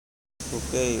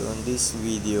Okay, on this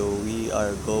video we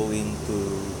are going to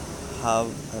have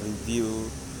a review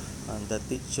on the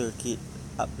TeacherKit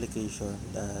application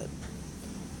that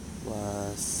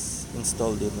was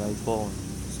installed in my phone.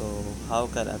 So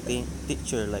how can a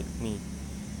teacher like me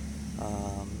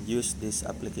use this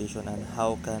application, and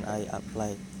how can I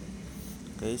apply it?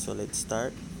 Okay, so let's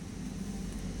start.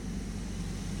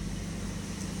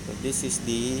 So this is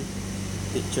the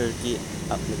TeacherKit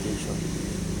application.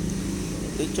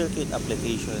 TeacherKit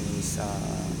application is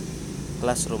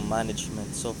classroom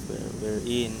management software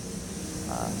wherein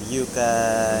you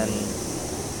can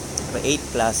create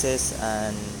classes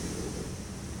and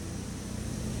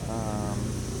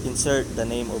insert the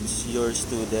name of your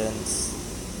students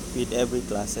with every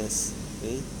classes.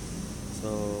 Okay, so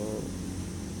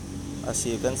as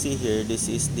you can see here, this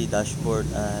is the dashboard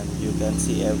and you can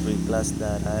see every class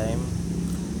that I'm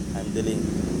handling.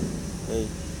 Okay,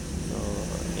 so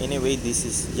anyway, this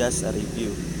is just a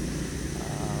review,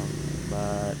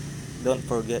 but don't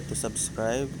forget to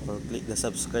subscribe or click the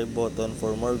subscribe button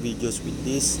for more videos with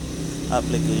this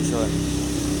application.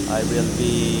 I will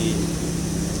be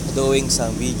doing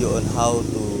some video on how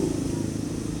to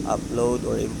upload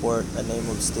or import a name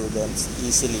of students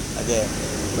easily, again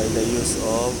by the use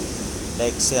of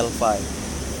Excel file.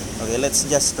 Okay, let's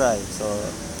just try. So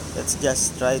let's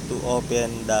just try to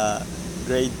open the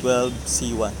grade 12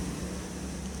 C1.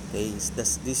 Okay,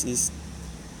 this is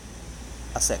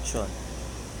a section.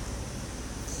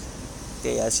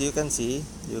 Okay, as you can see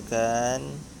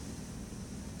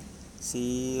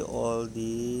all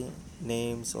the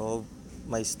names of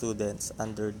my students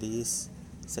under this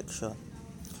section.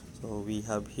 So we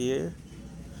have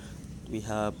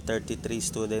 33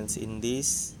 students in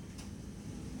this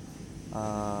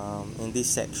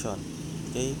section.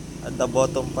 Okay, at the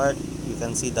bottom part you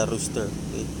can see the roster.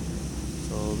 Okay,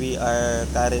 so we are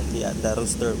currently at the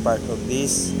roster part of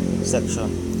this section.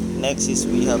 Next is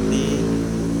we have the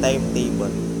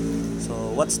timetable. So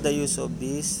what's the use of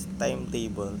this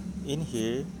timetable? In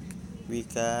here we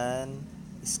can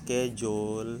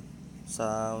schedule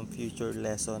some future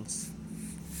lessons.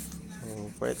 So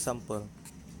for example,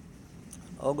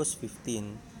 August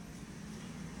 15,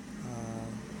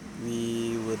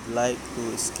 we would like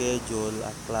to schedule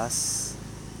a class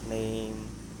named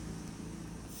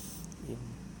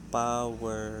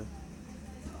Empowerment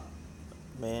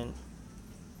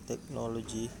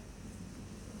Technology.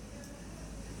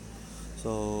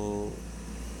 So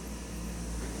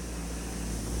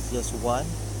just one,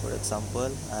 for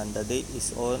example, and the date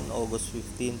is on August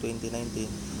 15, 2019,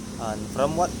 and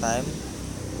from what time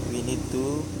we need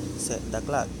to set the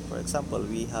clock. For example,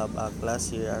 we have a class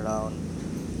here around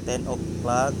 10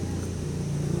 o'clock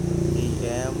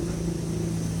a.m.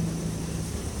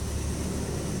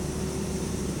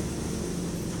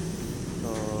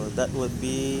 So that would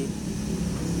be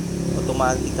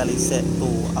automatically set to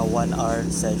a 1 hour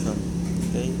session.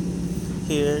 Okay,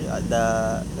 here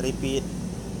the repeat,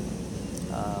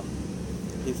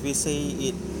 if we say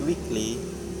it weekly,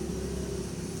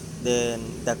 then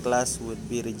the class would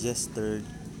be registered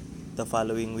the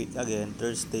following week again,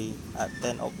 Thursday at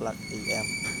 10 o'clock a.m.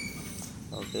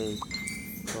 Okay,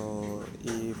 so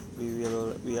if we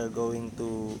are going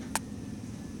to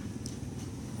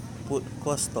put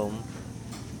custom,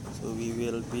 so we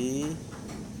will be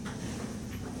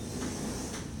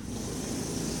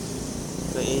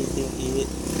creating it.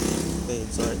 Okay,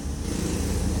 sorry,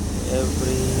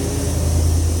 every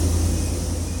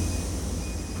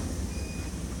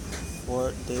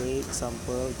fourth date,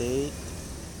 sample date.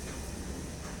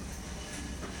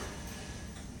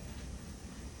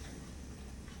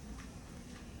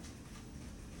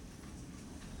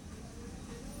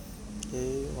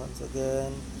 Okay, once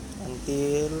again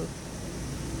until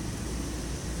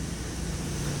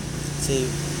say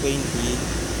 20.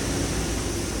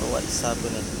 So what's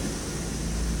happening?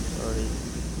 Sorry.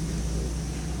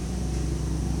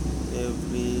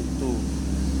 Every 2.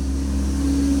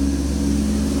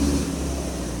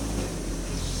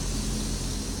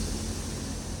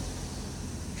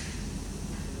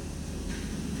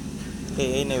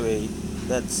 Okay, anyway,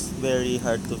 that's very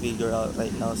hard to figure out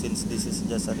right now since this is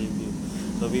just a review.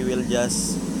 So we will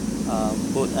just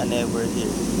put a never here.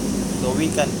 So we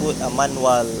can put a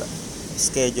manual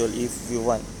schedule if we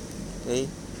want. Okay,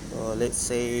 so let's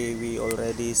say we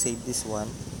already saved this one.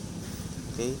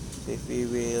 Okay, so if we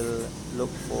will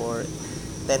look for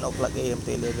 10 o'clock a.m.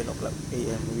 to 11 o'clock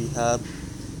a.m., we have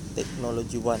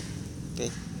technology 1.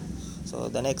 Okay, so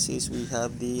the next is we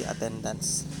have the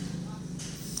attendance.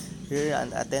 Here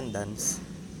an attendance,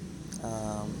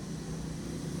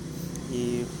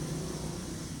 if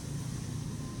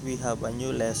we have a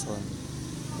new lesson,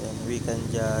 then we can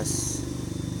just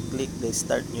click the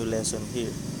start new lesson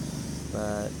here,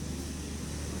 but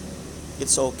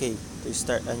it's okay to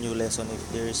start a new lesson if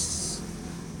there's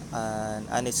an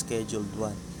unscheduled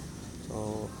one.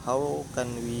 So how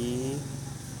can we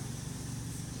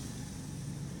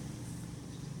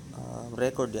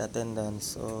record the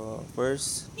attendance? So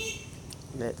first,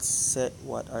 let's set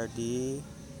what are the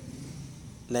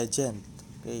legend.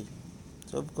 Okay,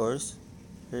 so of course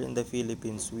here in the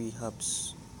Philippines we have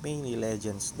many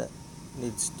legends that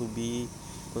needs to be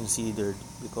considered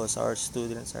because our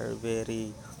students are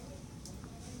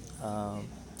um,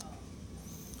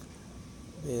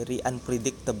 very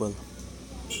unpredictable.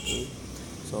 Okay,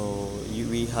 so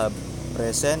we have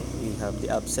present, we have the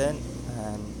absent,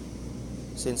 and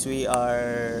since we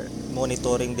are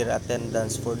monitoring their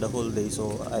attendance for the whole day,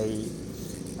 so I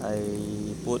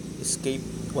put escape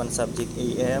one subject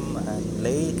AM and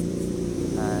late,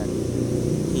 and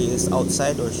he is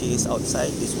outside or she is outside,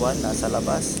 this one nasa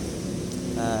labas,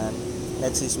 and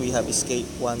next is we have escape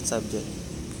one subject.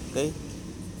 Okay,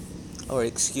 or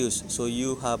excuse, so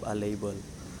you have a label.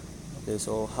 Okay,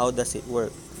 so how does it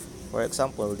work? For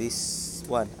example, this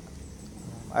one,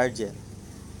 Argent.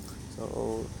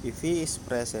 So if he is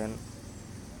present,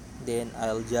 then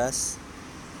I'll just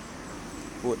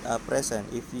put a present.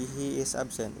 If he is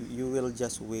absent, you will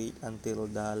just wait until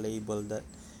the label that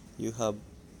you have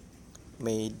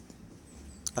made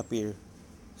appear.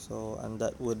 So, and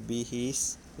that would be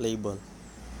his label.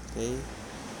 Okay,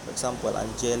 for example,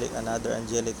 another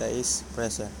Angelica is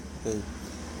present. Okay,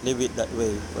 leave it that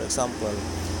way. For example,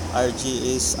 RG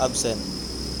is absent,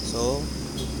 so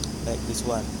like this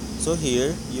one. So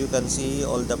here you can see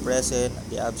all the present,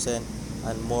 the absent,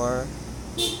 and more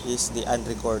is the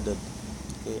unrecorded.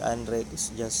 Okay, unrec is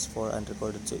just for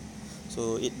unrecorded.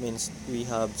 So it means we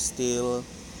have still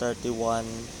 31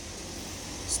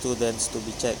 students to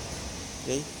be checked.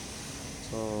 Okay,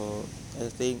 so I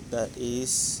think that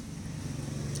is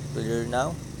clear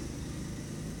now.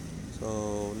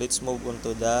 So let's move on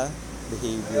to the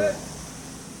behavior.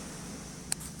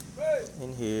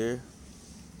 In here,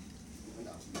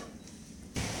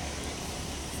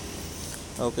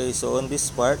 okay, so on this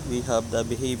part we have the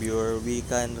behavior. We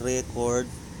can record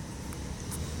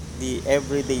the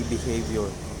everyday behavior.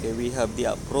 Okay, we have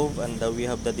the approve and we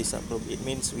have the disapprove. It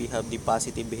means we have the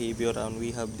positive behavior and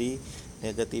we have the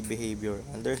negative behavior.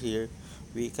 Under here,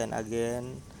 we can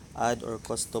again add or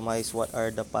customize what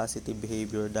are the positive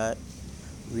behavior that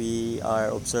we are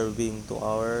observing to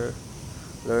our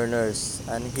learners.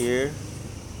 And here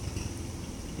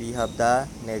we have the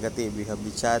negative. We have the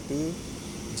chatty,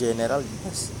 general,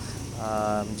 yes,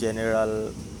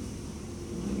 general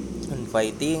and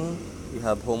fighting. We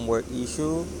have homework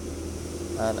issue,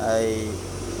 and I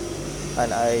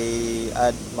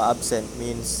add ma-absent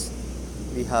means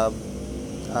we have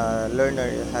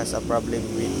learner has a problem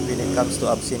when it comes to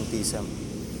absenteeism.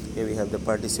 Okay, we have the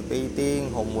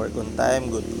participating, homework on time,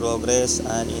 good progress,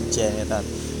 and in general.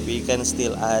 We can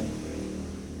still add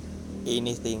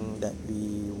anything that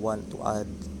we want to add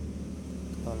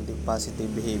on the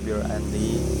positive behavior and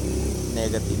the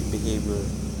negative behavior,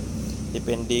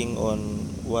 depending on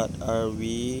what are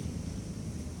we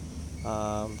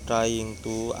trying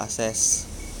to assess.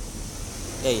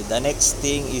 Okay, the next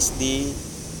thing is the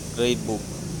grade book.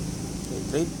 Okay,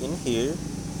 grade in here,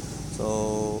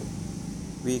 so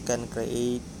we can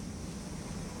create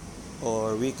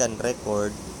or we can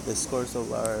record the scores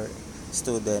of our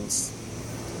students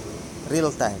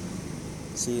real time,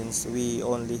 since we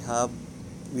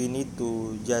need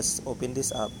to just open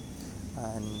this up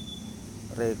and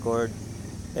record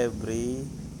every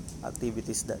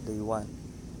activities that they want.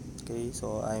 Okay,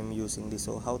 so I'm using this.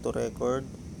 So how to record?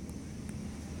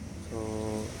 So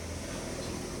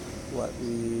what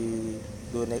we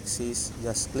do next is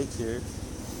just click here,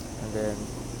 and then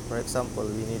for example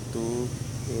we need to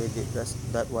edit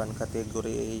that one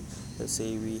category A. Let's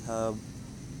say we have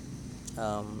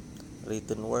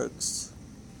written works.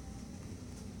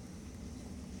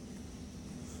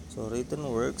 So written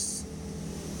works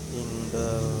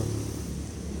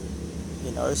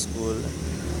in our school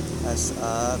has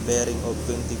a bearing of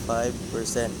 25%.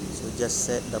 So just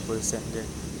set the percent there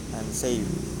and save.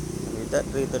 And with that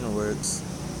written works,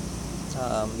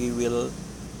 we will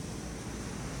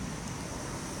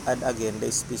add again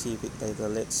the specific title.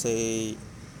 Let's say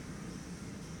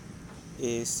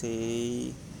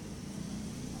essay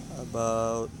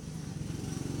about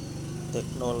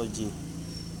technology.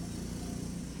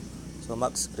 So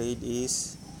max grade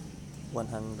is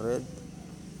 100,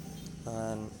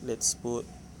 and let's put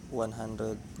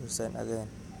 100% again.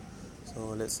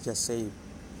 So let's just save.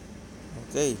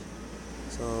 Okay,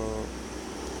 so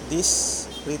this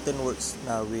written words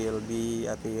now will be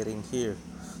appearing here.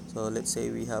 So let's say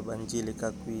we have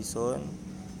Angelica Quizon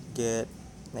get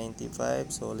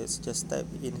 95, so let's just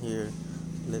type in here.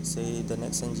 Let's say the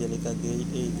next Angelica get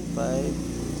 85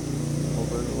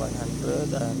 over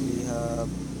 100, and we have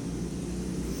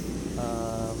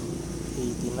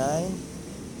 89.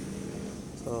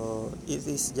 So it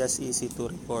is just easy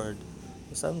to record.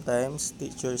 Sometimes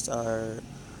teachers are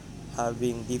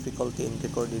having difficulty in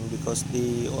recording because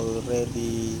they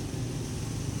already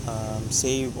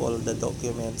save all the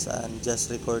documents and just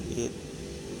record it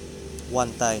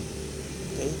one time.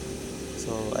 Okay,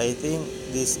 so I think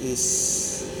these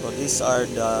are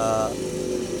the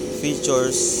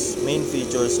main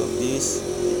features of this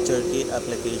TeacherKit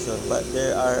application, but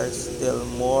there are still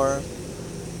more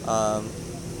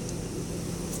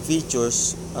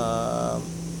features,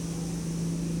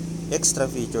 extra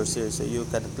features here, so you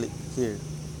can click here.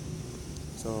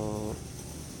 So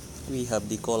we have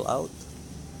the call out.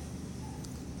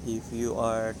 If you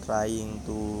are trying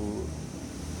to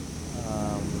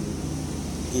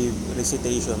give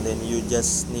recitation, then you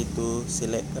just need to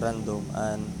select random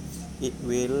and it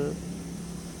will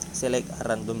select a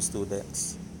random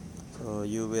students. So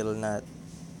you will not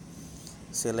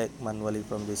select manually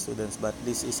from the students, but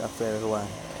this is a fair one.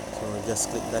 So just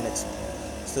click the next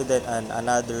student and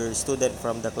another student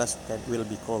from the class will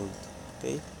be called.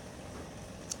 Okay,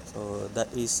 so that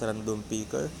is random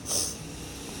picker.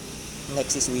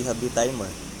 Next is we have the timer.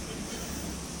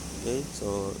 Okay,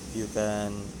 so you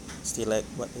can select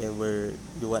whatever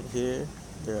you want here.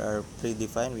 There are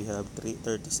predefined. We have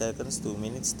 30 seconds, 2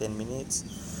 minutes, 10 minutes,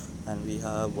 and we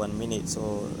have 1 minute.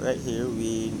 So right here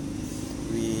we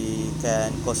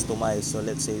can customize. So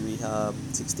let's say we have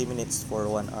 60 minutes for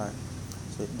 1 hour.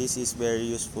 So this is very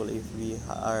useful if we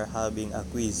are having a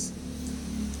quiz.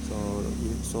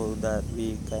 So that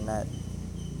we cannot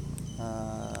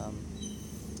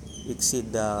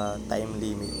exceed the time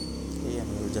limit. Okay, and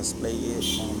we'll just play it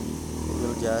and it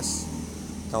will just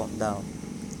count down.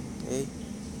 Okay,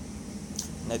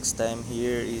 next thing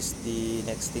here is the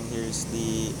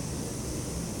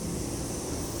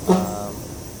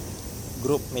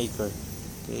group maker.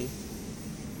 Okay,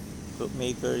 group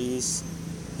maker is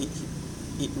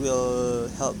it will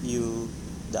help you,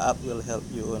 the app will help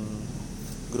you on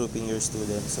grouping your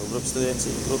students. So group students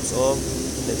in groups of,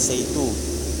 let's say, 2.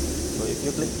 So if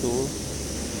you click 2,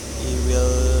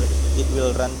 it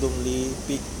will randomly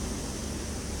pick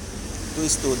 2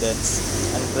 students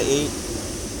and create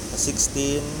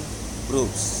 16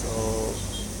 groups. So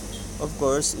of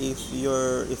course, if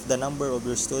the number of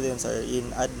your students are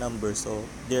in odd number, so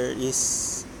there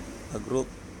is a group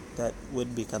that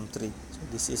would become 3. So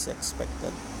this is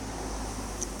expected.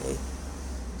 Okay,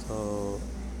 so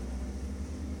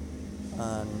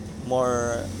and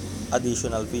more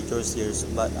additional features here,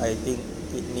 but I think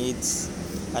it needs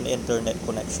an internet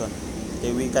connection.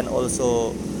 Okay, we can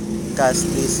also cast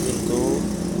this into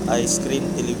a screen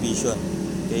television.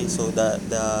 Okay, so that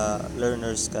the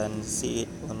learners can see it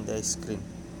on the screen.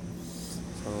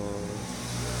 So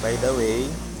by the way,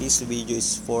 this video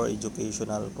is for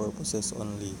educational purposes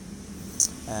only,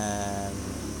 and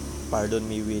pardon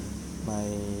me with my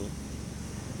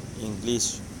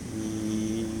English.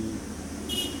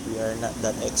 We are not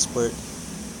that expert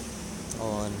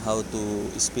on how to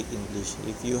speak English.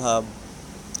 If you have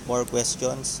more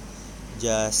questions,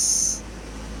 just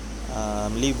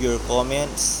leave your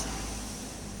comments,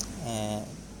 and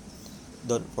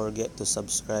don't forget to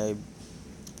subscribe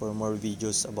for more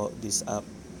videos about this app.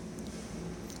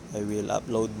 I will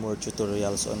upload more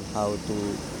tutorials on how to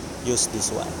use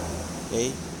this one.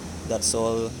 Okay, that's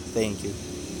all. Thank you.